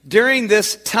during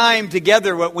this time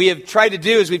together, what we have tried to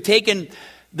do is we've taken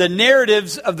the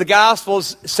narratives of the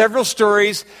Gospels, several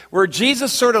stories where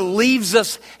Jesus sort of leaves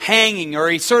us hanging, or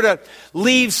he sort of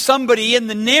leaves somebody in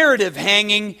the narrative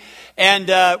hanging, and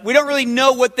we don't really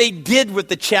know what they did with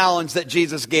the challenge that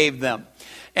Jesus gave them.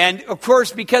 And of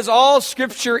course, because all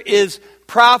Scripture is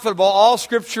profitable, all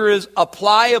Scripture is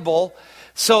applicable,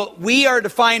 so we are to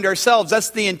find ourselves,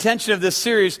 that's the intention of this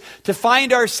series, to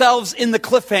find ourselves in the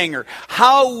cliffhanger.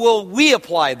 How will we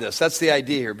apply this? That's the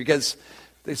idea here, because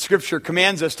the Scripture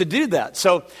commands us to do that.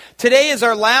 So today is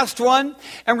our last one,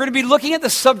 and we're going to be looking at the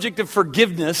subject of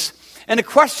forgiveness and a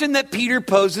question that Peter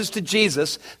poses to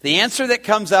Jesus, the answer that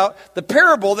comes out, the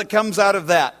parable that comes out of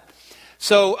that.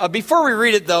 So before we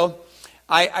read it, though,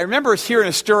 I remember hearing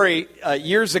a story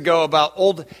years ago about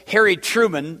old Harry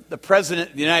Truman, the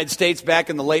President of the United States back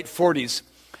in the late 40s.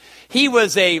 He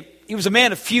was a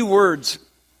man of few words,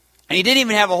 and he didn't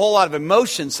even have a whole lot of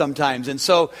emotion sometimes. And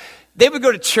so they would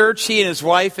go to church, he and his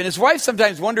wife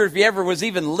sometimes wondered if he ever was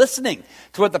even listening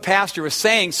to what the pastor was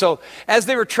saying. So as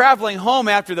they were traveling home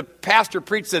after the pastor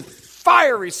preached a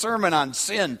fiery sermon on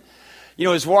sin, you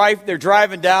know, his wife, they're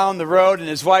driving down the road, and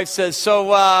his wife says,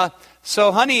 so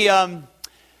honey,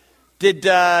 did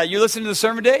you listen to the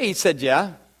sermon today? He said,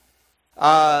 yeah.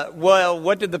 Well,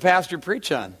 what did the pastor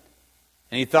preach on?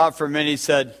 And he thought for a minute, he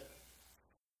said,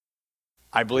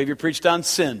 I believe you preached on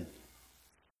sin.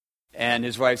 And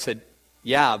his wife said,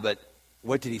 yeah, but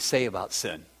what did he say about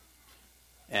sin?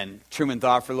 And Truman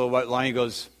thought for a little while long. He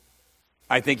goes,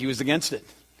 I think he was against it.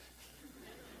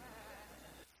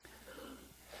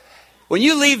 When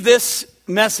you leave this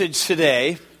message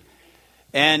today,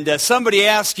 and somebody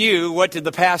asks you, what did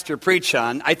the pastor preach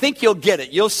on? I think you'll get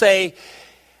it. You'll say,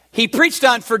 he preached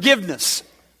on forgiveness.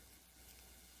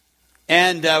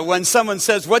 And when someone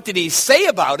says, what did he say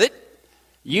about it?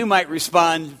 You might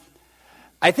respond,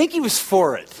 I think he was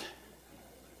for it.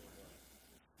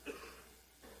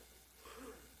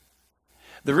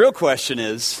 The real question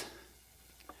is,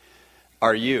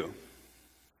 are you?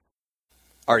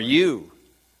 Are you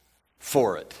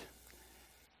for it?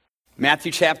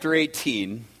 Matthew chapter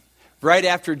 18, right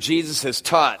after Jesus has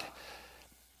taught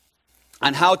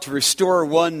on how to restore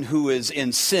one who is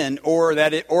in sin,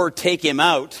 or take him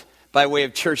out by way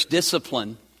of church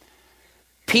discipline,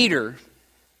 Peter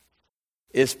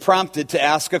is prompted to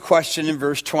ask a question in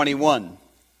verse 21.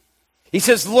 He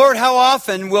says, Lord, how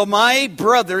often will my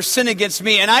brother sin against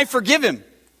me and I forgive him?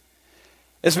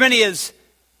 As many as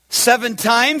 7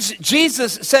 times?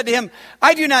 Jesus said to him,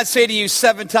 I do not say to you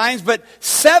 7 times, but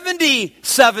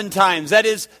 77 times. That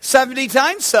is 70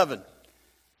 times 7.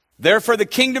 Therefore the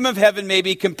kingdom of heaven may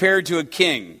be compared to a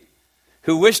king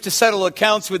who wished to settle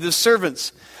accounts with his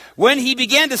servants. When he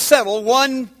began to settle,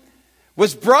 one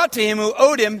was brought to him who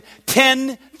owed him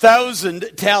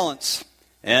 10,000 talents.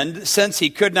 And since he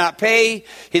could not pay,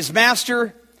 his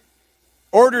master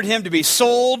ordered him to be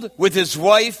sold with his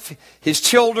wife, his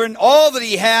children, all that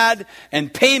he had,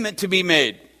 and payment to be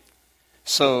made.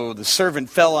 So the servant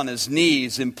fell on his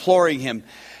knees, imploring him,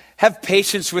 have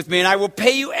patience with me, and I will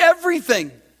pay you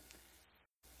everything.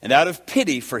 And out of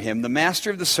pity for him, the master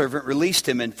of the servant released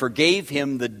him and forgave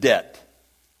him the debt.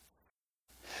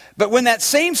 But when that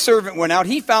same servant went out,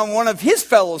 he found one of his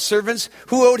fellow servants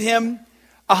who owed him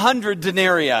 100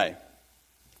 denarii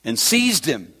and seized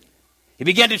him. He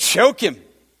began to choke him,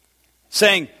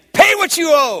 saying, pay what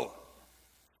you owe.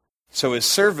 So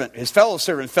his fellow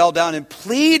servant fell down and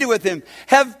pleaded with him,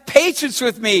 have patience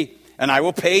with me, and I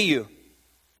will pay you.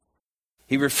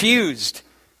 He refused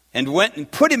and went and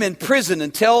put him in prison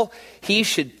until he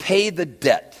should pay the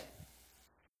debt.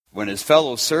 When his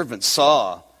fellow servants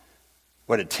saw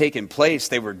what had taken place,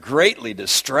 they were greatly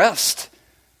distressed.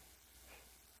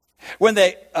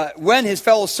 When his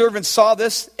fellow servants saw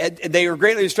this, they were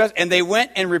greatly distressed, and they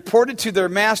went and reported to their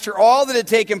master all that had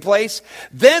taken place.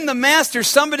 Then the master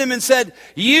summoned him and said,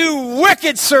 you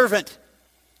wicked servant,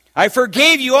 I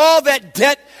forgave you all that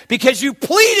debt because you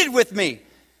pleaded with me.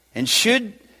 And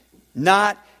should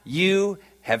not you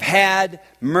have had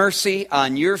mercy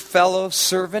on your fellow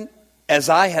servant as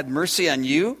I had mercy on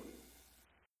you?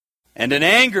 And in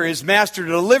anger, his master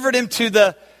delivered him to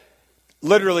the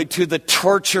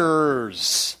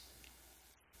torturers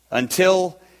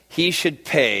until he should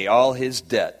pay all his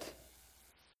debt.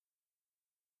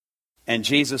 And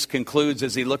Jesus concludes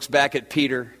as he looks back at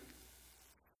Peter,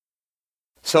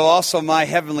 so also my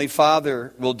heavenly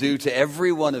Father will do to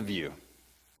every one of you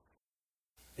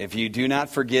if you do not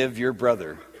forgive your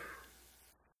brother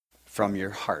from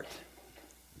your heart.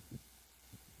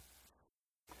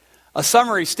 A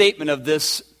summary statement of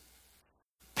this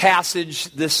passage,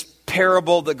 this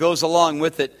parable that goes along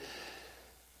with it,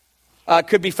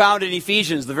 could be found in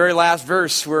Ephesians, the very last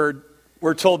verse, where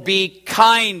we're told, be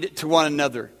kind to one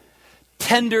another,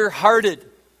 tender-hearted,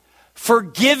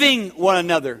 forgiving one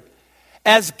another,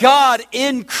 as God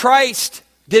in Christ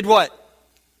did what?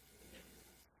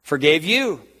 Forgave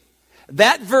you.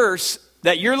 That verse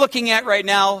that you're looking at right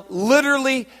now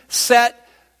literally set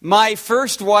my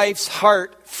first wife's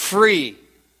heart free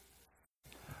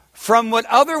from what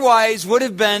otherwise would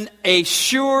have been a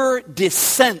sure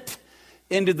descent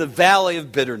into the valley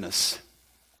of bitterness.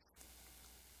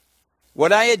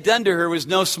 What I had done to her was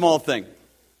no small thing.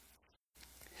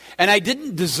 And I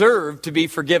didn't deserve to be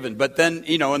forgiven. But then,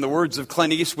 in the words of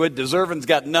Clint Eastwood, deserving's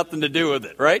got nothing to do with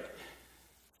it, right?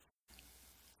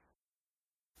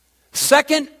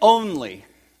 Second only,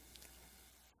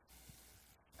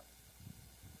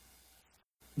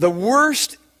 the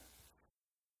worst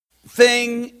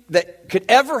thing that could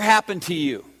ever happen to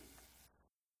you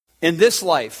in this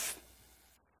life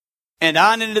and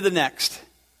on into the next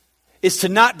is to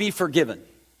not be forgiven,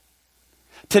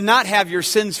 to not have your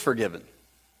sins forgiven.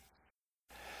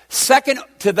 Second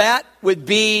to that would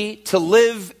be to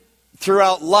live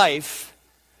throughout life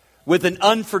with an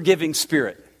unforgiving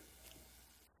spirit.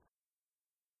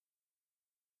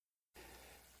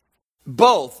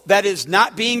 Both, that is,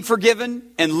 not being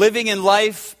forgiven and living in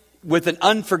life with an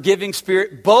unforgiving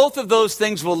spirit, both of those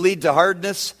things will lead to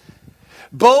hardness.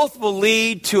 Both will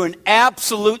lead to an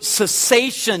absolute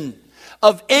cessation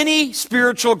of any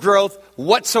spiritual growth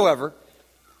whatsoever.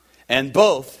 And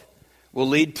both will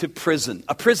lead to prison,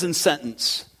 a prison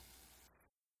sentence.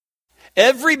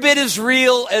 Every bit as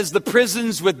real as the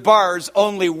prisons with bars,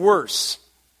 only worse.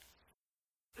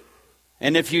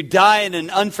 And if you die in an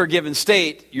unforgiven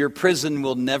state, your prison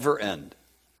will never end.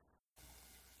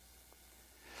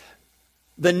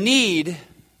 The need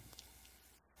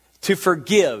to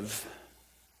forgive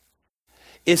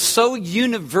is so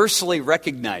universally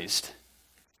recognized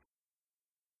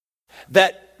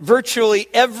that virtually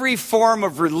every form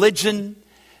of religion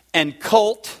and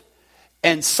cult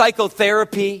and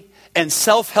psychotherapy and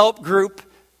self-help group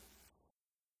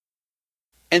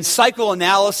and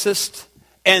psychoanalyst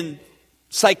and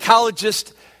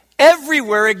psychologist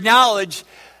everywhere acknowledge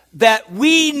that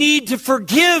we need to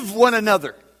forgive one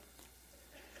another.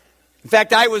 In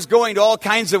fact, I was going to all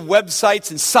kinds of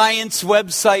websites and science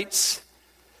websites.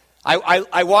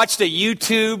 I watched a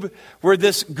YouTube where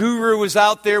this guru was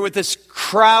out there with this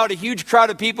crowd, a huge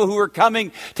crowd of people who were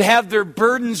coming to have their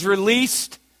burdens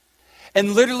released.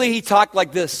 And literally he talked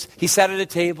like this. He sat at a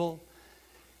table.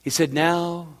 He said,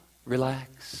 now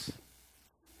relax.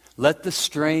 Let the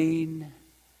strain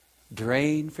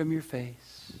drain from your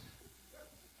face.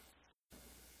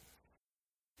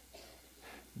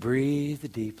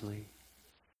 Breathe deeply.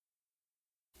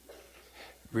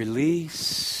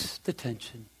 Release the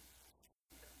tension.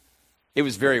 It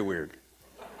was very weird.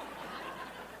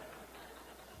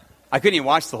 I couldn't even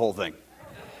watch the whole thing.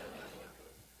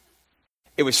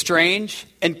 It was strange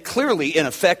and clearly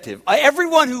ineffective.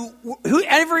 Everyone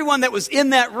that was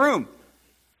in that room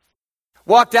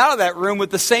walked out of that room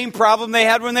with the same problem they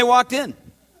had when they walked in.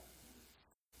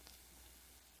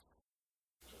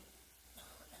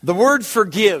 The word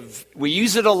forgive, we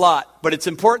use it a lot, but it's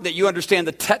important that you understand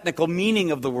the technical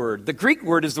meaning of the word. The Greek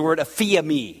word is the word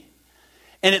aphiemi.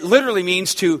 And it literally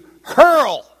means to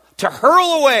hurl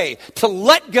away, to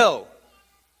let go.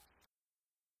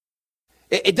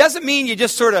 It doesn't mean you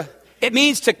just it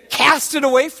means to cast it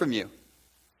away from you.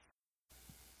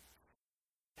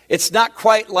 It's not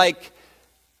quite like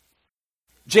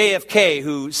JFK,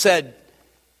 who said,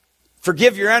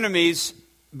 forgive your enemies,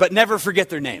 but never forget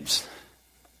their names.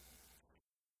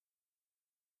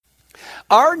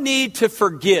 Our need to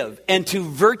forgive and to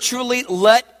virtually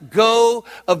let go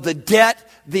of the debt,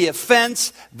 the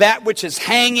offense, that which is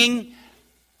hanging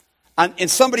in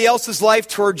somebody else's life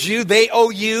towards you, they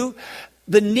owe you.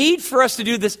 The need for us to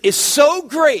do this is so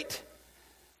great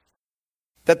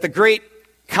that the great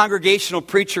congregational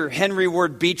preacher Henry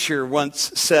Ward Beecher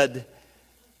once said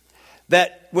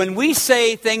that when we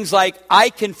say things like, I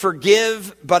can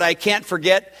forgive, but I can't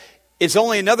forget, is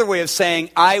only another way of saying,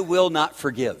 I will not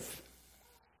forgive.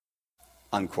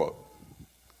 Unquote.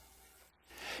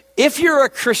 If you're a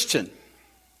Christian,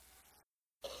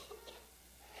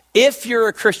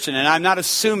 and I'm not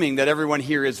assuming that everyone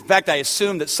here is, in fact, I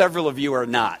assume that several of you are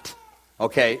not.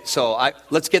 Okay, so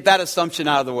let's get that assumption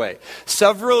out of the way.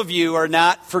 Several of you are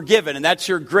not forgiven, and that's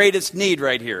your greatest need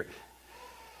right here.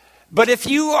 But if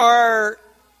you are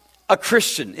a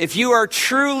Christian, if you are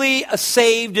truly a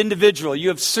saved individual, you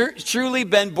have truly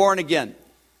been born again,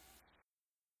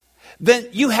 then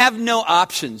you have no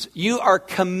options. You are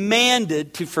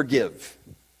commanded to forgive.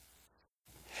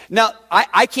 Now,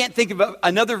 I can't think of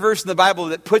another verse in the Bible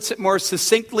that puts it more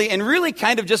succinctly and really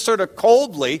kind of just sort of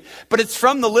coldly, but it's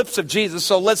from the lips of Jesus,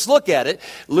 so let's look at it.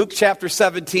 Luke chapter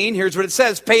 17, here's what it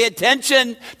says. Pay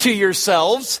attention to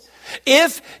yourselves.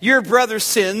 If your brother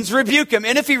sins, rebuke him.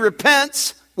 And if he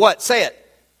repents, what? Say it.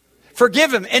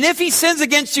 Forgive him. And if he sins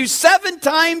against you 7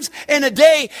 times in a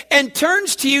day and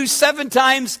turns to you 7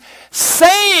 times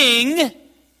saying...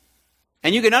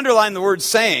 And you can underline the word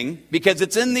saying because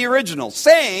it's in the original.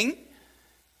 Saying,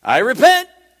 I repent.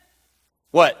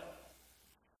 What?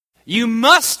 You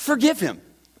must forgive him.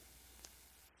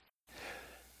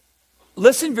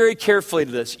 Listen very carefully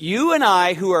to this. You and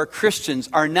I who are Christians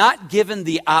are not given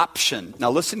the option.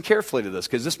 Now listen carefully to this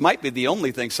because this might be the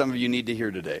only thing some of you need to hear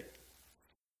today.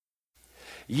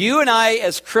 You and I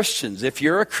as Christians, if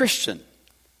you're a Christian,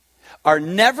 are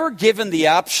never given the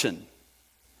option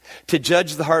to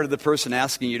judge the heart of the person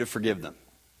asking you to forgive them.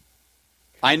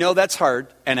 I know that's hard,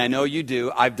 and I know you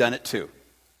do. I've done it too.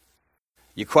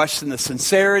 You question the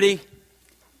sincerity.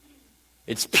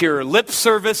 It's pure lip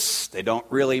service. They don't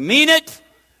really mean it.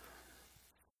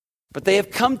 But they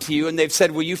have come to you and they've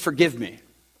said, will you forgive me?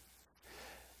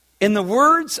 In the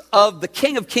words of the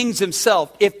King of Kings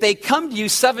himself, if they come to you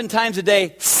 7 times a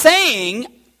day saying,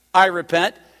 I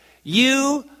repent,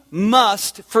 you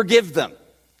must forgive them.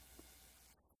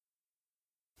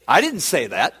 I didn't say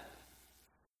that.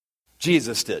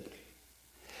 Jesus did.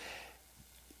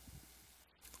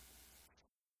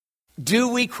 Do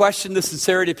we question the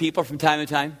sincerity of people from time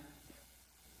to time?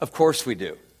 Of course we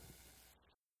do.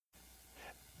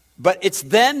 But it's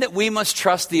then that we must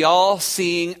trust the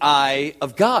all-seeing eye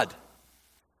of God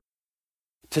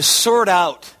to sort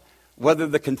out whether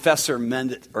the confessor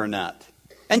meant it or not.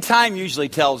 And time usually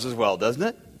tells as well, doesn't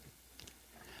it?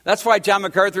 That's why John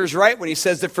MacArthur is right when he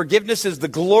says that forgiveness is the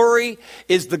glory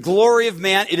of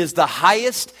man. It is the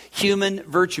highest human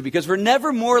virtue because we're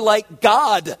never more like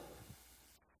God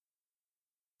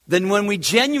than when we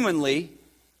genuinely,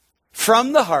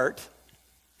 from the heart,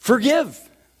 forgive.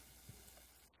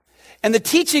 And the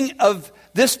teaching of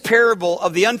this parable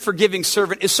of the unforgiving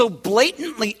servant is so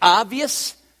blatantly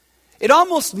obvious, it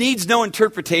almost needs no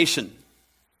interpretation.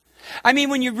 I mean,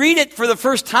 when you read it for the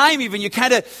first time even, you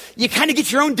kind of get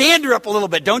your own dander up a little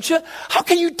bit, don't you? How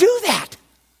can you do that?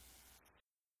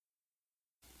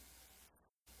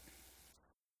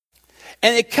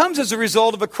 And it comes as a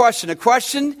result of a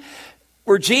question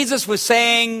where Jesus was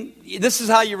saying, this is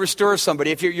how you restore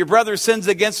somebody. If your brother sins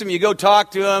against him, you go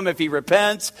talk to him. If he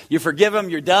repents, you forgive him,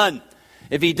 you're done.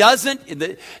 If he doesn't,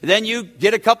 then you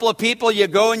get a couple of people, you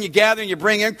go and you gather and you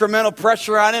bring incremental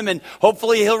pressure on him and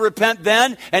hopefully he'll repent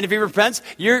then. And if he repents,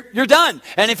 you're done.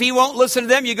 And if he won't listen to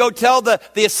them, you go tell the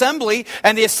assembly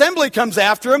and the assembly comes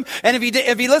after him. And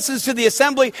if he listens to the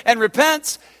assembly and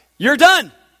repents, you're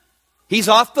done. He's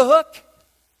off the hook.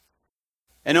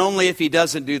 And only if he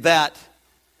doesn't do that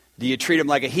do you treat him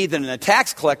like a heathen and a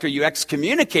tax collector. You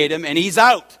excommunicate him and he's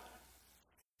out,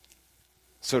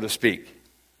 so to speak.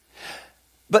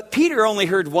 But Peter only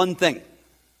heard one thing.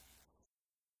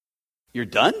 You're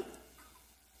done?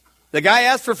 The guy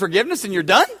asked for forgiveness and you're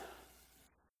done?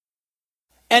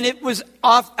 And it was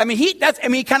off. He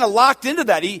kind of locked into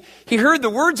that. He heard the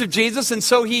words of Jesus, and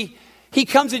so he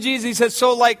comes to Jesus. He says,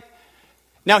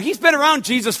 now he's been around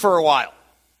Jesus for a while.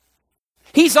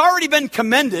 He's already been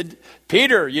commended.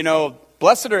 Peter,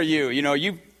 blessed are you.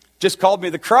 You just called me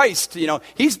the Christ.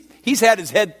 He's had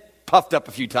his head puffed up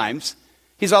a few times.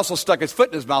 He's also stuck his foot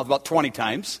in his mouth about 20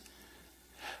 times.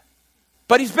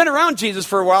 But he's been around Jesus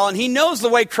for a while, and he knows the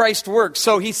way Christ works.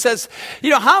 So he says,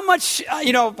 how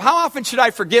often should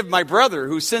I forgive my brother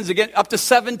who sins again? Up to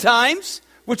 7 times?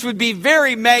 Which would be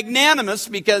very magnanimous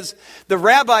because the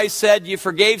rabbi said you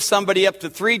forgave somebody up to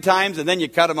 3 times and then you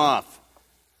cut him off.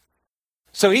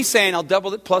 So he's saying, I'll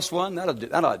double it plus 1. That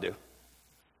ought to do.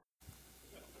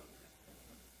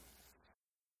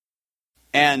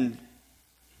 And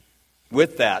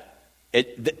with that,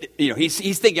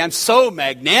 he's thinking, I'm so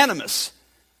magnanimous.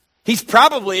 He's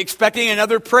probably expecting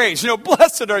another praise.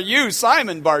 Blessed are you,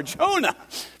 Simon Bar-Jonah.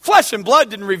 Flesh and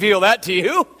blood didn't reveal that to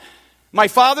you. My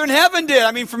Father in heaven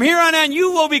did. From here on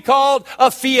you will be called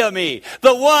Aphiami,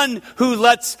 the one who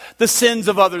lets the sins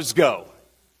of others go.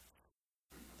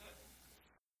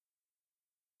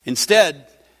 Instead,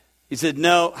 he said,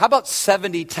 no, how about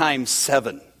 70 times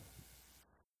 7?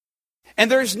 And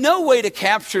there's no way to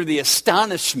capture the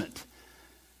astonishment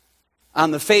on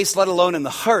the face, let alone in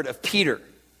the heart of Peter.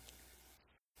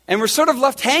 And we're sort of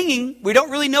left hanging. We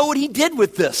don't really know what he did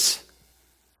with this.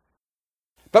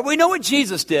 But we know what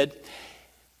Jesus did.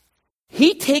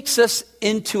 He takes us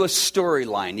into a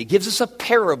storyline. He gives us a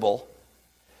parable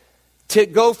to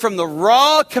go from the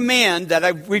raw command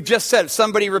that we've just said, if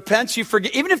somebody repents, you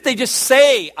forgive. Even if they just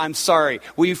say, I'm sorry,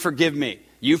 will you forgive me?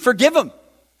 You forgive them.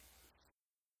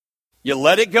 You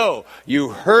let it go. You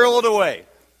hurl it away.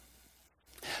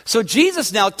 So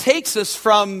Jesus now takes us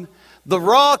from the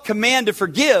raw command to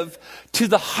forgive to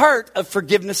the heart of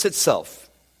forgiveness itself.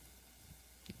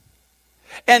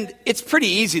 And it's pretty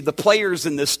easy. The players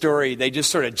in this story, they just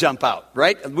sort of jump out,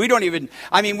 right? We don't even,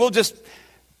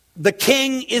 the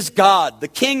king is God. The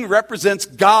king represents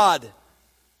God.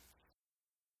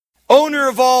 Owner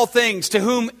of all things, to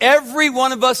whom every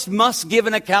one of us must give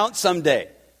an account someday.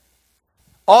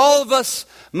 All of us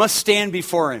must stand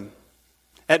before him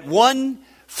at one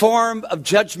form of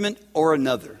judgment or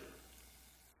another.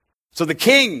 So the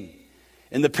king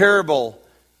in the parable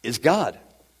is God.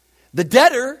 The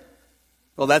debtor,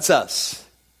 well, that's us.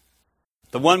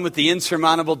 The one with the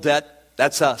insurmountable debt,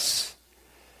 that's us.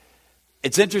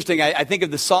 It's interesting, I think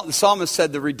of the psalmist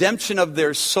said, the redemption of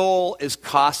their soul is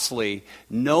costly.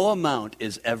 No amount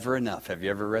is ever enough. Have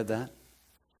you ever read that?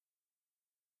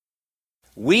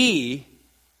 We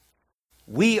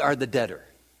are the debtor.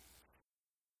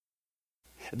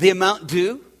 The amount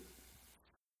due,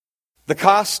 the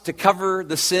cost to cover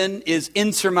the sin is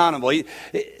insurmountable.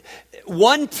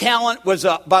 One talent was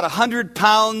about 100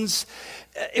 pounds.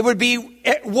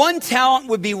 One talent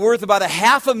would be worth about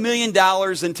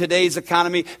 $500,000 in today's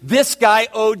economy. This guy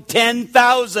owed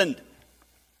 10,000.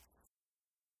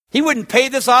 He wouldn't pay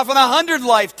this off in 100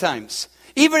 lifetimes.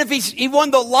 Even if he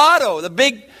won the lotto, the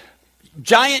big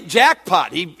giant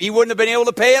jackpot, he wouldn't have been able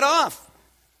to pay it off.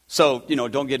 So,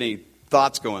 don't get any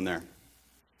thoughts going there.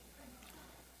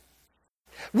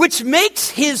 Which makes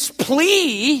his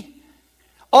plea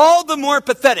all the more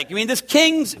pathetic. This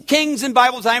kings in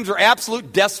Bible times were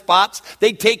absolute despots.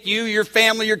 They'd take you, your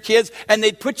family, your kids, and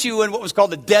they'd put you in what was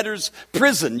called a debtor's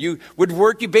prison. You would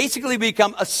work, you basically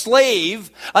become a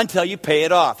slave until you pay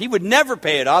it off. He would never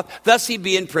pay it off, thus he'd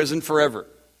be in prison forever.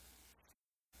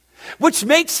 Which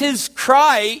makes his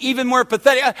cry even more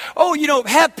pathetic. Oh,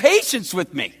 have patience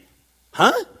with me.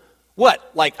 Huh?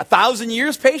 What, like 1,000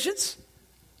 years patience?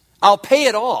 I'll pay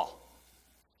it all.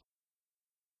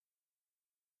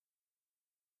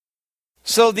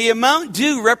 So the amount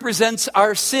due represents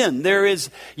our sin.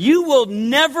 You will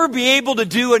never be able to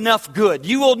do enough good.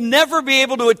 You will never be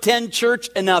able to attend church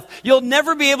enough. You'll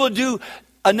never be able to do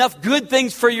enough good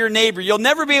things for your neighbor. You'll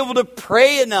never be able to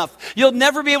pray enough. You'll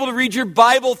never be able to read your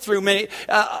Bible through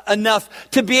enough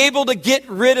to be able to get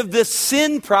rid of this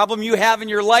sin problem you have in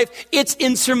your life. It's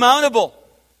insurmountable.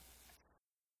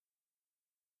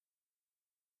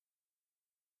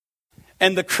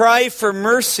 And the cry for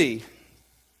mercy,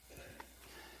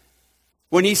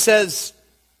 when he says,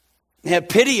 have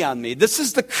pity on me, this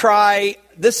is the cry,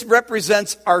 this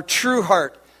represents our true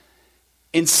heart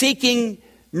in seeking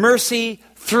mercy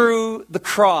through the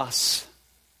cross.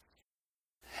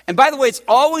 And by the way, it's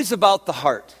always about the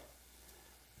heart.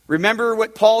 Remember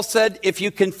what Paul said, if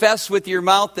you confess with your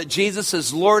mouth that Jesus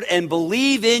is Lord and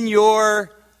believe in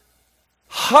your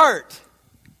heart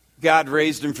God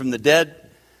raised him from the dead,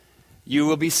 you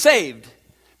will be saved.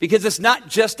 Because it's not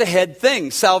just a head thing.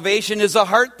 Salvation is a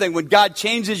heart thing. When God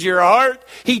changes your heart,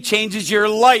 he changes your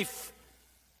life.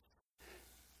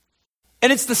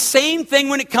 And it's the same thing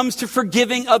when it comes to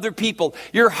forgiving other people.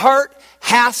 Your heart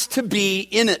has to be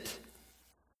in it.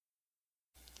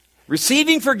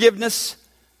 Receiving forgiveness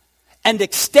and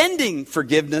extending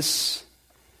forgiveness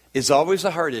is always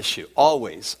a heart issue.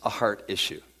 Always a heart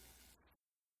issue.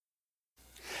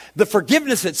 The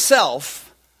forgiveness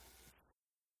itself,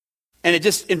 and it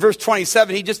just, in verse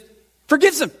 27, he just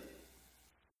forgives him.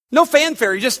 No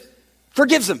fanfare, he just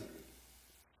forgives him.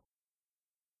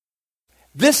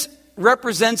 This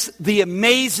represents the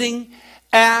amazing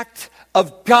act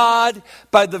of God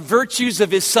by the virtues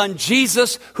of his son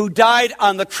Jesus, who died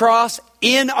on the cross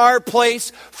in our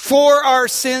place for our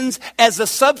sins as a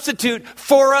substitute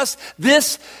for us.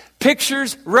 This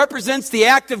represents the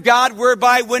act of God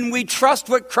whereby when we trust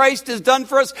what Christ has done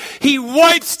for us, he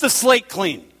wipes the slate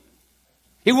clean.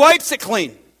 He wipes it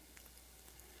clean.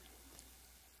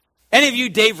 Any of you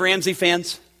Dave Ramsey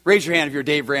fans? Raise your hand if you're a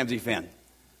Dave Ramsey fan.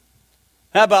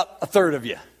 How about a third of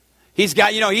you? He's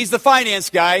got, he's the finance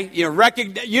guy,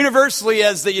 recognized universally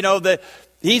as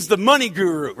he's the money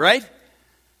guru, right?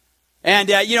 And,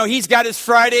 he's got his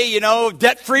Friday,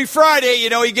 debt-free Friday.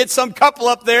 He gets some couple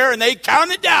up there and they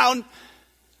count it down.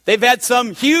 They've had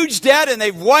some huge debt and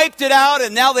they've wiped it out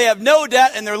and now they have no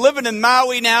debt and they're living in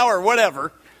Maui now or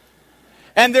whatever.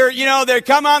 And they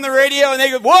come on the radio and they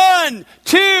go, 1,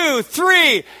 2,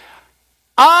 3,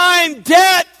 I'm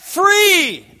debt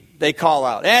free. They call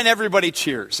out and everybody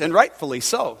cheers, and rightfully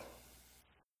so.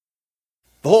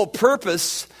 The whole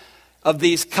purpose of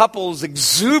these couples'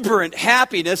 exuberant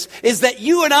happiness is that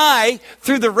you and I,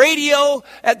 through the radio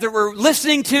that we're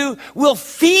listening to, will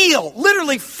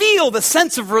literally feel the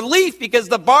sense of relief because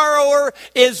the borrower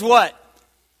is what?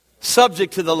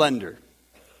 Subject to the lender.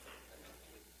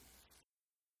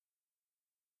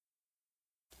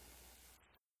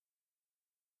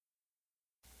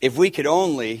 If we could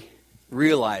only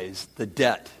realize the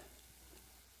debt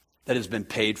that has been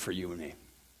paid for you and me.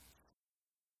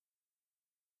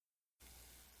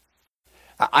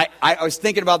 I was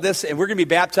thinking about this, and we're going to be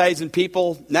baptizing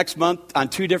people next month on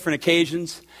 2 different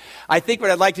occasions. I think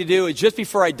what I'd like to do is just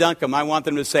before I dunk them, I want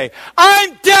them to say,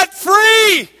 I'm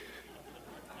debt-free!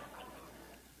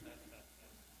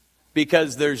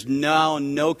 Because there's now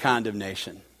no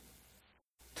condemnation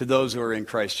to those who are in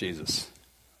Christ Jesus.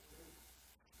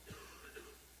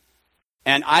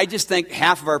 And I just think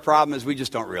half of our problem is we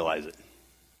just don't realize it.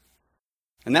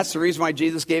 And that's the reason why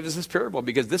Jesus gave us this parable,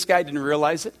 because this guy didn't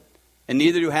realize it. And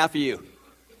neither do half of you. And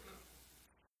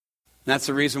that's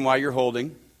the reason why you're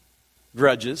holding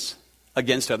grudges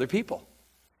against other people.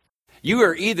 You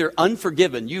are either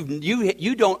unforgiven,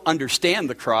 you don't understand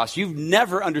the cross, you've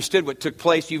never understood what took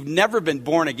place, you've never been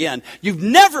born again, you've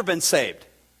never been saved.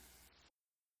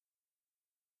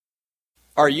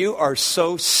 Or you are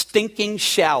so stinking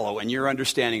shallow in your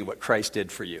understanding of what Christ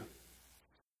did for you.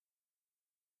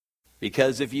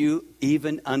 Because if you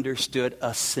even understood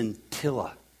a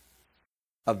scintilla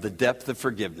of the depth of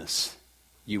forgiveness,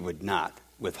 you would not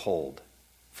withhold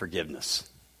forgiveness.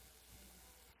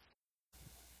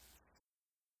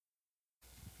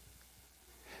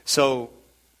 So,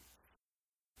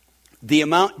 the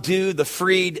amount due the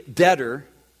freed debtor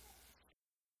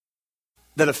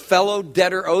that a fellow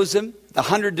debtor owes him, the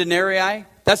 100 denarii,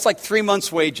 that's like 3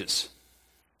 months' wages.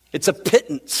 It's a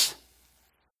pittance.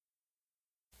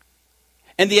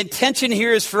 And the intention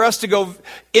here is for us to go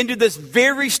into this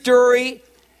very story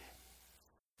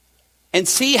and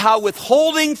see how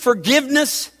withholding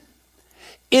forgiveness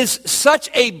is such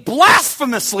a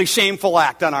blasphemously shameful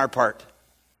act on our part.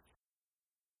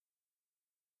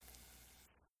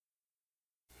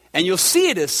 And you'll see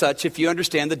it as such if you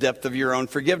understand the depth of your own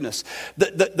forgiveness.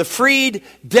 The freed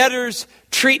debtor's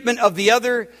treatment of the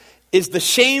other is the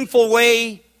shameful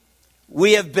way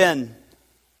we have been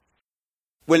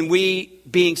when we,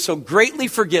 being so greatly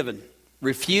forgiven,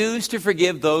 refuse to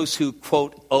forgive those who,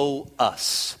 quote, owe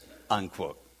us,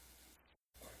 unquote.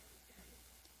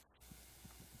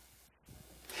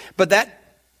 But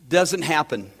that doesn't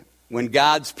happen when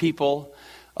God's people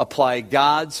apply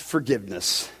God's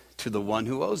forgiveness to the one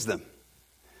who owes them.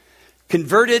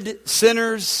 Converted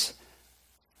sinners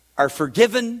are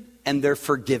forgiven and they're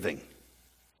forgiving.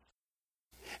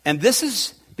 And this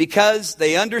is because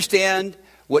they understand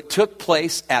what took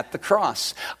place at the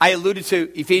cross. I alluded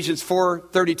to Ephesians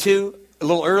 4:32 a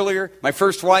little earlier. My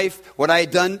first wife, what I had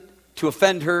done to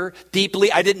offend her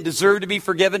deeply. I didn't deserve to be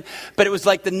forgiven. But it was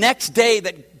like the next day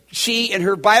that she, in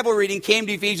her Bible reading, came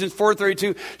to Ephesians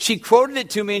 4:32. She quoted it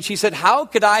to me and she said, how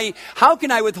can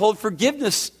I withhold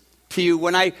forgiveness to you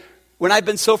when I've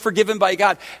been so forgiven by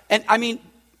God? And I mean,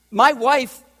 my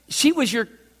wife, she was your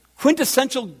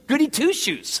quintessential goody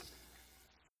two-shoes.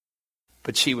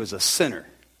 But she was a sinner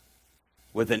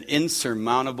with an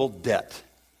insurmountable debt.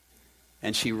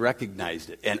 And she recognized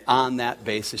it. And on that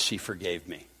basis, she forgave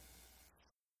me.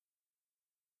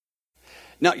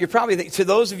 Now, you're probably thinking, to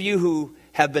those of you who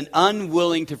have been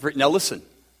unwilling to forgive, now listen,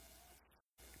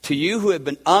 to you who have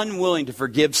been unwilling to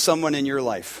forgive someone in your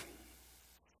life,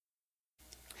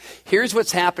 here's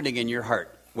what's happening in your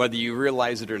heart, whether you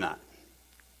realize it or not.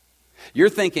 You're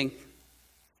thinking,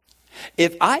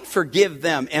 if I forgive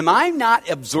them, am I not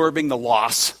absorbing the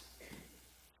loss?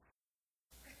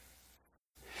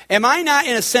 Am I not,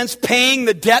 in a sense, paying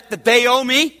the debt that they owe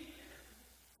me?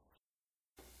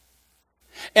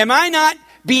 Am I not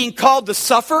being called to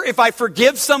suffer if I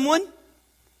forgive someone?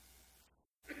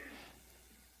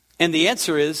 And the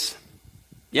answer is,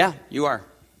 yeah, you are.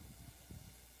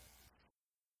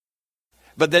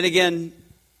 But then again,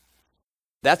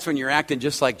 that's when you're acting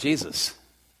just like Jesus.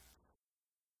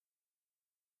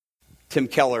 Tim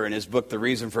Keller, in his book, The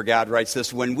Reason for God, writes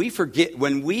this: when we forgive,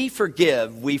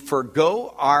 we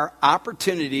forgo our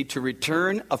opportunity to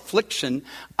return affliction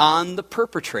on the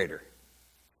perpetrator.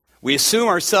 We assume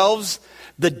ourselves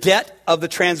the debt of the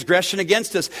transgression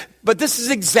against us. But this is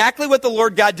exactly what the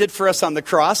Lord God did for us on the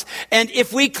cross. And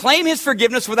if we claim his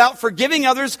forgiveness without forgiving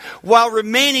others while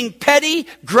remaining petty,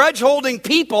 grudge-holding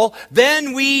people,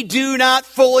 then we do not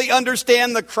fully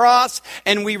understand the cross,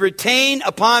 and we retain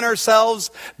upon ourselves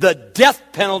the death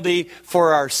penalty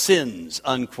for our sins,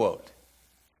 unquote.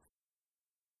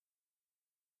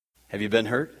 Have you been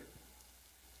hurt?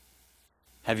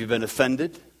 Have you been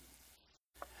offended?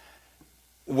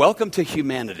 Welcome to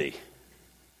humanity.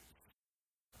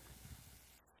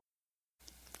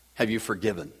 Have you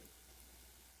forgiven?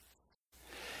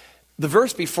 The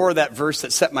verse before that verse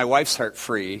that set my wife's heart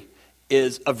free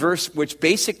is a verse which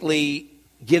basically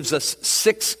gives us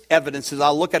 6 evidences.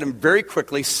 I'll look at them very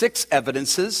quickly. 6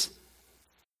 evidences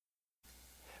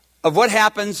of what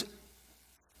happens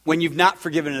when you've not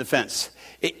forgiven an offense.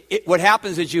 What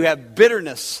happens is you have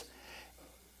bitterness,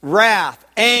 wrath,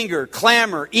 anger,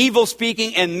 clamor, evil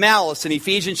speaking, and malice in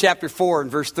Ephesians chapter 4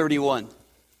 and verse 31.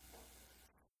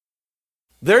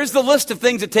 There's the list of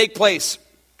things that take place.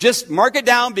 Just mark it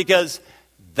down because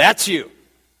that's you.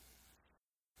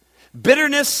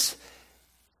 Bitterness.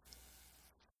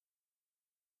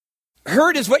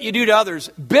 Hurt is what you do to others.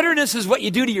 Bitterness is what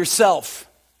you do to yourself.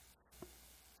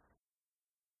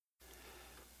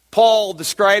 Paul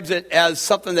describes it as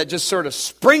something that just sort of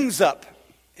springs up.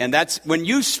 And that's when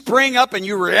you spring up and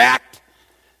you react,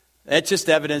 that's just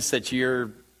evidence that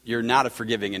you're not a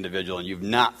forgiving individual and you've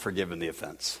not forgiven the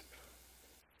offense.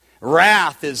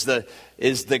 Wrath is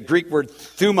the Greek word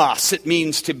thumos. It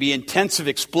means to be intensive,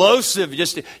 explosive.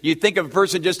 You think of a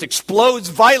person just explodes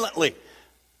violently.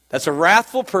 That's a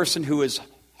wrathful person who is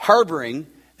harboring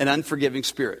an unforgiving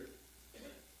spirit.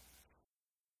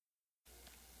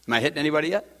 Am I hitting anybody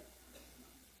yet?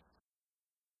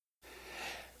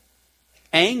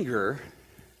 Anger,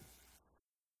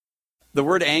 the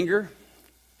word anger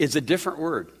is a different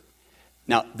word.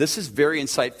 Now, this is very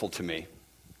insightful to me,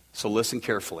 so listen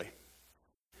carefully.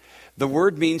 The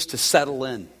word means to settle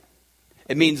in.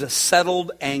 It means a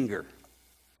settled anger.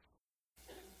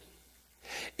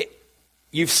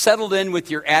 You've settled in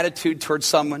with your attitude towards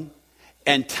someone,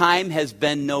 and time has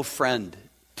been no friend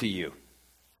to you.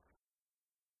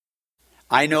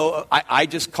 I know, I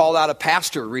just called out a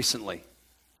pastor recently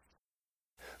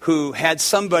who had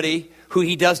somebody who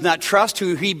he does not trust,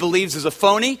 who he believes is a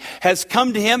phony, has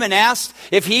come to him and asked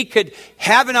if he could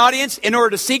have an audience in order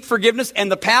to seek forgiveness.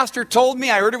 And the pastor told me,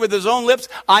 I heard it with his own lips,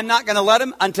 I'm not going to let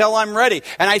him until I'm ready.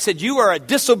 And I said, you are a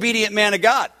disobedient man of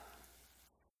God.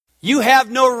 You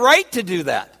have no right to do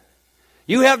that.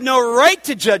 You have no right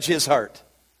to judge his heart.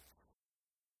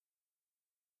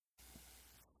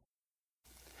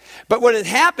 But what had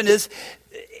happened is,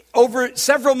 over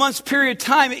several months' period of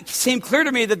time, it seemed clear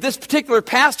to me that this particular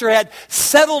pastor had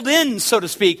settled in, so to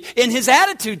speak, in his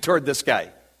attitude toward this guy.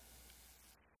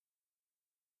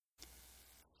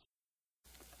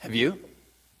 Have you?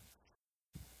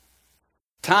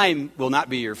 Time will not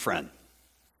be your friend.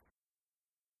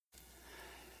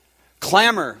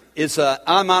 Clamor is an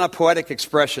onomatopoetic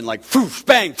expression like foof,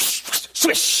 bang,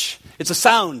 swish. It's a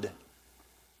sound.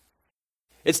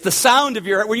 It's the sound of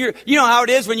your, you know how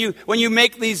it is when you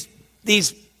make these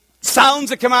sounds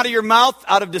that come out of your mouth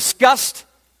out of disgust.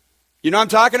 You know what I'm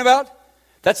talking about?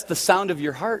 That's the sound of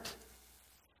your heart.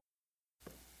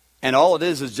 And all it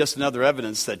is just another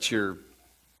evidence that you're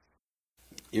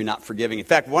not forgiving. In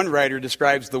fact, one writer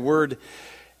describes the word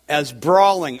as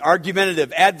brawling, argumentative,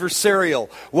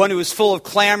 adversarial. One who is full of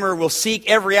clamor will seek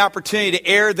every opportunity to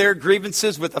air their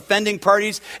grievances with offending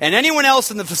parties and anyone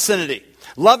else in the vicinity.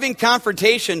 Loving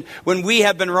confrontation when we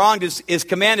have been wronged is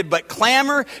commanded, but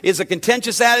clamor is a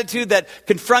contentious attitude that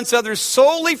confronts others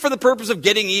solely for the purpose of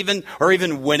getting even or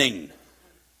even winning.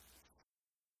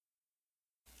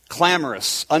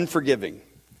 Clamorous, unforgiving,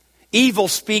 evil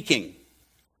speaking.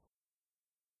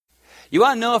 You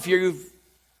want to know if you've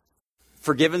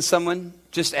forgiven someone?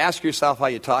 Just ask yourself how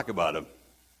you talk about them.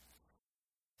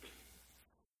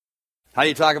 How do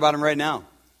you talk about them right now?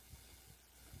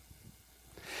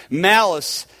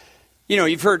 Malice,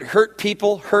 you've heard hurt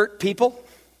people.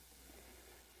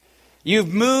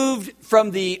 You've moved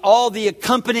from all the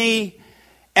accompanying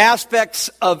aspects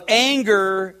of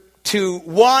anger to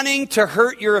wanting to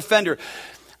hurt your offender.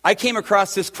 I came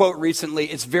across this quote recently.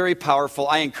 It's very powerful.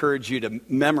 I encourage you to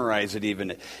memorize it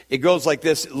even. It goes like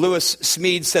this. Lewis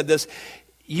Smead said this: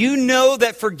 you know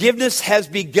that forgiveness has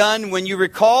begun when you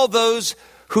recall those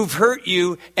who've hurt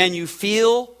you and you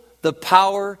feel the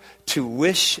power to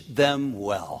wish them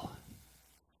well.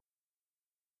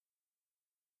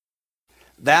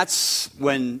 That's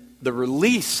when the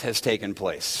release has taken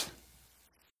place.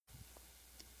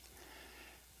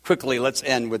 Quickly, let's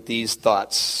end with these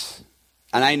thoughts.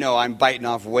 And I know I'm biting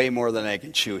off way more than I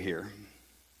can chew here.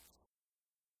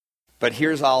 But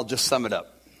I'll just sum it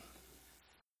up.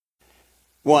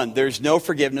 One, there's no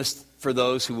forgiveness for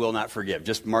those who will not forgive.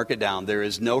 Just mark it down. There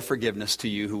is no forgiveness to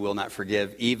you who will not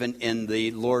forgive. Even in the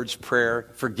Lord's Prayer,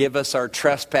 forgive us our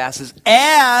trespasses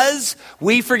as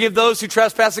we forgive those who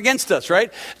trespass against us,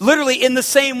 right? Literally in the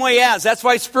same way as. That's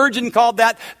why Spurgeon called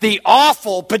that the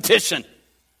awful petition.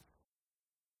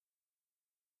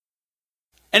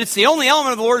 And it's the only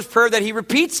element of the Lord's Prayer that he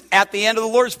repeats at the end of the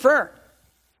Lord's Prayer.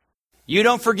 You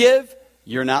don't forgive,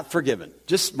 you're not forgiven.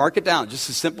 Just mark it down, just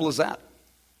as simple as that.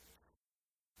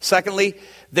 Secondly,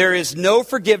 there is no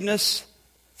forgiveness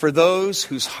for those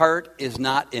whose heart is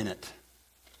not in it.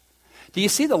 Do you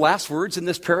see the last words in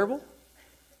this parable?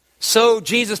 So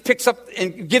Jesus picks up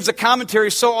and gives a commentary.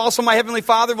 So also my heavenly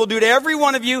Father will do to every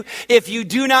one of you if you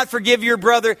do not forgive your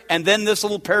brother. And then this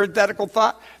little parenthetical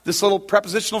thought, this little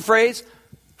prepositional phrase,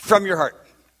 from your heart.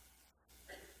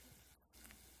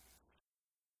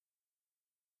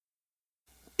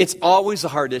 It's always a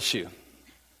hard issue.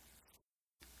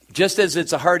 Just as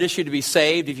it's a hard issue to be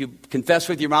saved, if you confess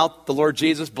with your mouth the Lord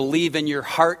Jesus, believe in your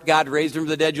heart God raised him from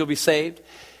the dead, you'll be saved.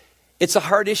 It's a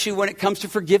hard issue when it comes to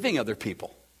forgiving other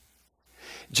people.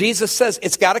 Jesus says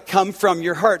it's got to come from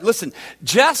your heart. Listen,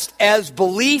 just as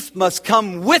belief must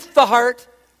come with the heart,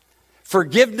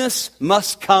 forgiveness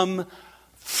must come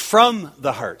from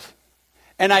the heart.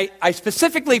 And I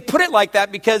specifically put it like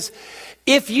that because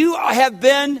if you have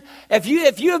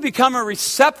become a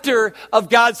receptor of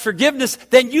God's forgiveness,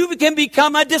 then you can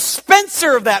become a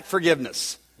dispenser of that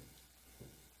forgiveness.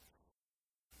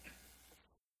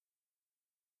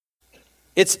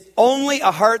 It's only a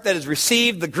heart that has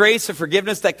received the grace of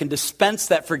forgiveness that can dispense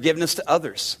that forgiveness to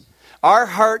others. Our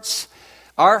hearts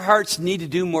need to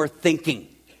do more thinking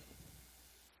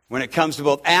when it comes to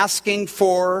both asking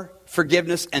for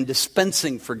forgiveness and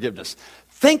dispensing forgiveness.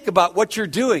 Think about what you're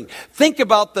doing. Think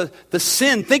about the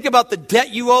sin. Think about the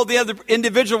debt you owe the other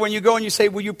individual when you go and you say,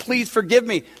 will you please forgive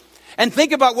me? And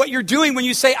think about what you're doing when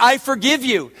you say, I forgive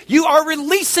you. You are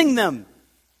releasing them.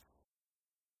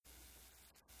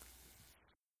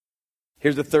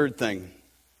 Here's the third thing.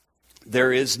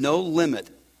 There is no limit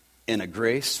in a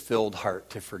grace-filled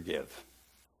heart to forgive.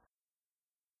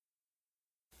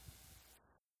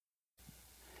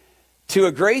 To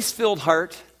a grace-filled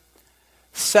heart,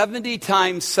 70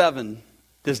 times 7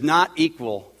 does not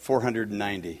equal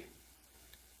 490.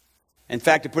 In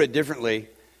fact, to put it differently,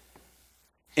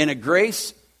 in a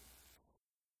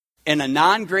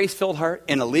non-grace-filled heart,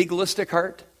 in a legalistic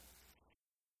heart,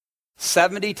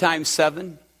 70 times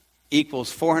 7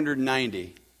 equals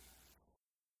 490.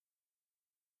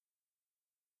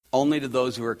 Only to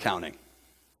those who are counting.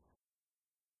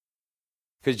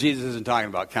 Because Jesus isn't talking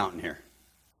about counting here.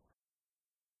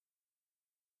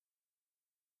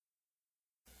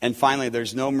 And finally,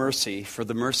 there's no mercy for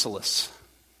the merciless.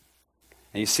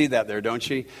 And you see that there, don't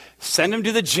you? Send him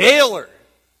to the jailer.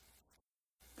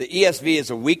 The ESV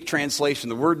is a weak translation.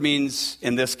 The word means,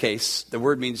 in this case,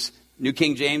 New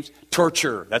King James,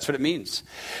 torture. That's what it means.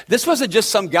 This wasn't just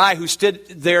some guy who stood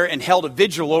there and held a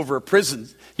vigil over a prison,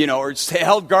 or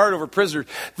held guard over prisoners.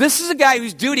 This is a guy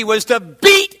whose duty was to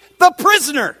beat the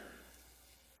prisoner.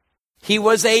 He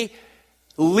was a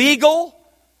legal,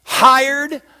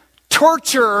 hired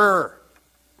torturer.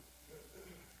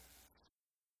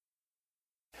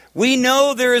 We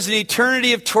know there is an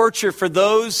eternity of torture for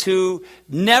those who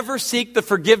never seek the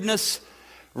forgiveness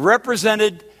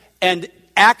represented and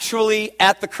actually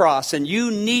at the cross. And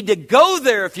you need to go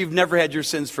there if you've never had your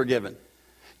sins forgiven.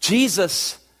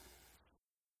 Jesus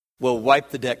will wipe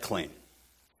the debt clean.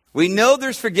 We know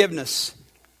there's forgiveness.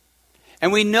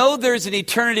 And we know there's an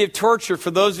eternity of torture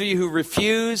for those of you who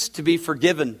refuse to be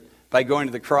forgiven by going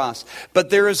to the cross. But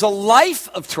there is a life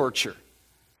of torture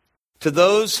to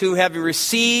those who, having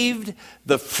received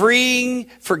the freeing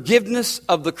forgiveness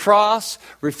of the cross,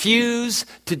 refuse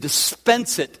to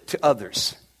dispense it to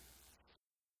others.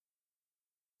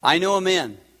 I know a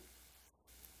man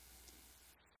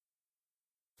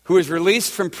who was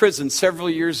released from prison several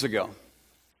years ago,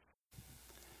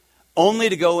 only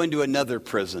to go into another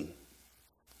prison,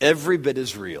 every bit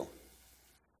as real.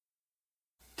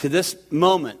 To this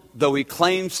moment, though he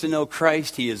claims to know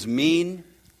Christ, he is mean,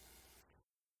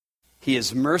 he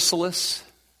is merciless,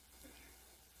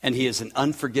 and he is an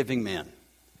unforgiving man.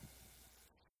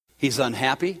 He's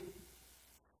unhappy,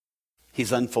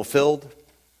 he's unfulfilled,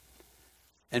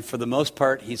 and for the most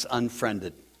part, he's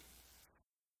unfriended.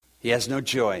 He has no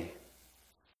joy.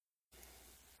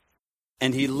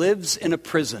 And he lives in a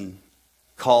prison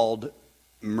called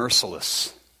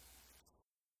Merciless.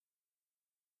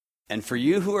 And for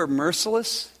you who are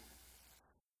merciless,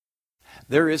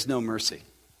 there is no mercy.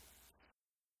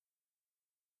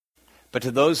 But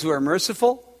to those who are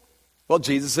merciful, well,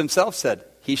 Jesus himself said,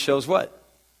 he shows what?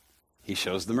 He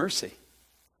shows the mercy.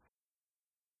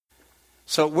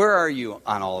 So where are you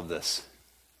on all of this?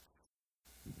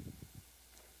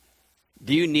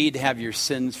 Do you need to have your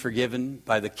sins forgiven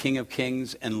by the King of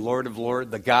Kings and Lord of Lords,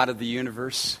 the God of the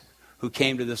universe, who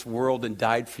came to this world and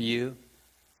died for you?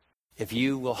 If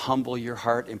you will humble your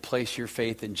heart and place your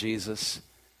faith in Jesus,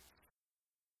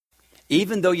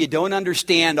 even though you don't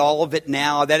understand all of it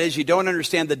now, that is, you don't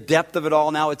understand the depth of it all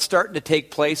now, it's starting to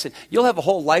take place, and you'll have a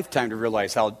whole lifetime to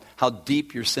realize how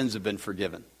deep your sins have been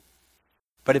forgiven.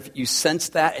 But if you sense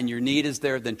that and your need is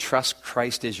there, then trust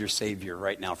Christ as your Savior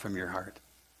right now from your heart.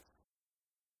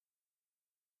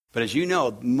 But as you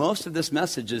know, most of this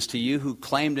message is to you who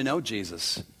claim to know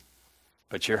Jesus,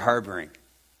 but you're harboring.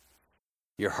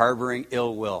 You're harboring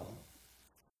ill will.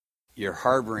 You're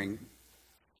holding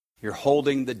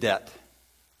the debt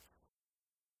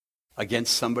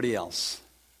against somebody else.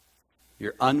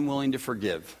 You're unwilling to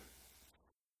forgive.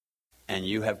 And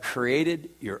you have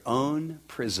created your own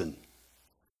prison.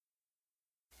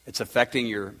 It's affecting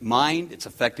your mind. It's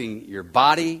affecting your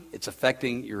body. It's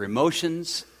affecting your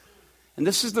emotions. And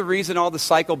this is the reason all the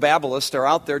psychobabblists are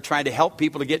out there trying to help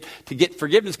people to get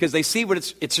forgiveness, because they see what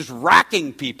it's just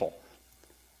racking people.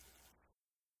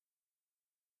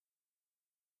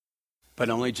 But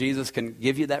only Jesus can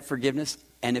give you that forgiveness.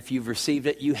 And if you've received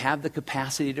it, you have the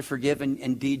capacity to forgive. And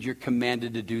indeed, you're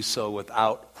commanded to do so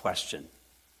without question.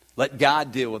 Let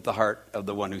God deal with the heart of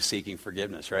the one who's seeking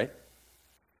forgiveness, right?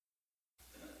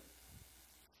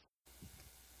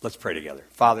 Let's pray together.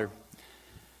 Father,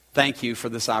 thank you for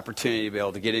this opportunity to be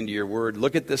able to get into your word.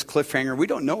 Look at this cliffhanger. We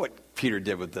don't know what Peter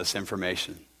did with this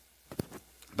information.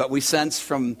 But we sense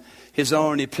from his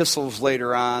own epistles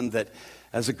later on that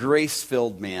as a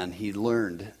grace-filled man, he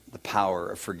learned the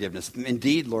power of forgiveness.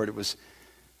 Indeed, Lord, it was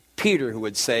Peter who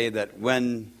would say that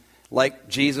when, like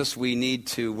Jesus,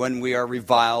 when we are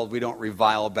reviled, we don't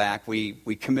revile back. We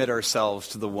commit ourselves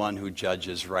to the one who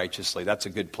judges righteously. That's a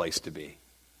good place to be.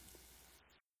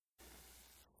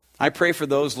 I pray for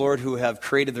those, Lord, who have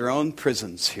created their own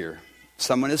prisons here.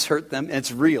 Someone has hurt them, and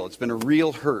it's real. It's been a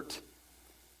real hurt.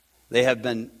 They have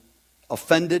been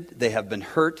offended. They have been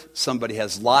hurt. Somebody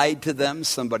has lied to them.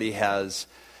 Somebody has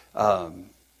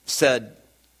said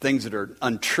things that are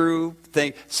untrue.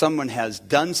 Someone has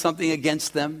done something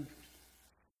against them.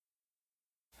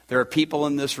 There are people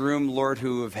in this room, Lord,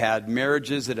 who have had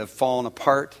marriages that have fallen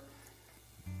apart,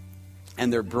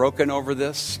 and they're broken over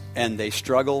this, and they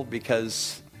struggle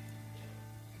because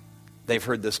they've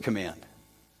heard this command.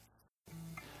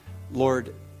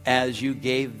 Lord, as you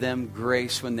gave them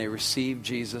grace when they received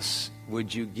Jesus,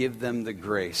 would you give them the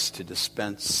grace to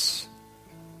dispense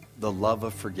the love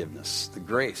of forgiveness, the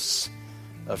grace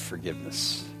of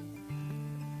forgiveness?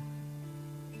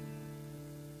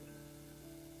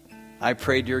 I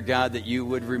pray, dear God, that you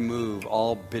would remove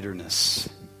all bitterness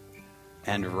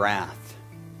and wrath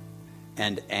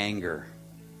and anger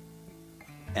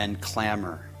and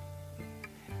clamor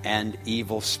and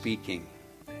evil speaking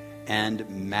and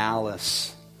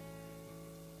malice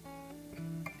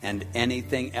and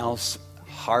anything else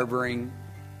harboring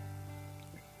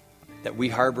that we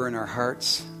harbor in our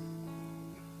hearts,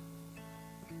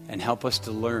 and help us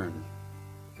to learn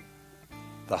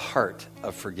the heart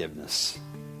of forgiveness.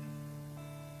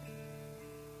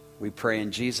 We pray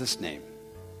in Jesus' name.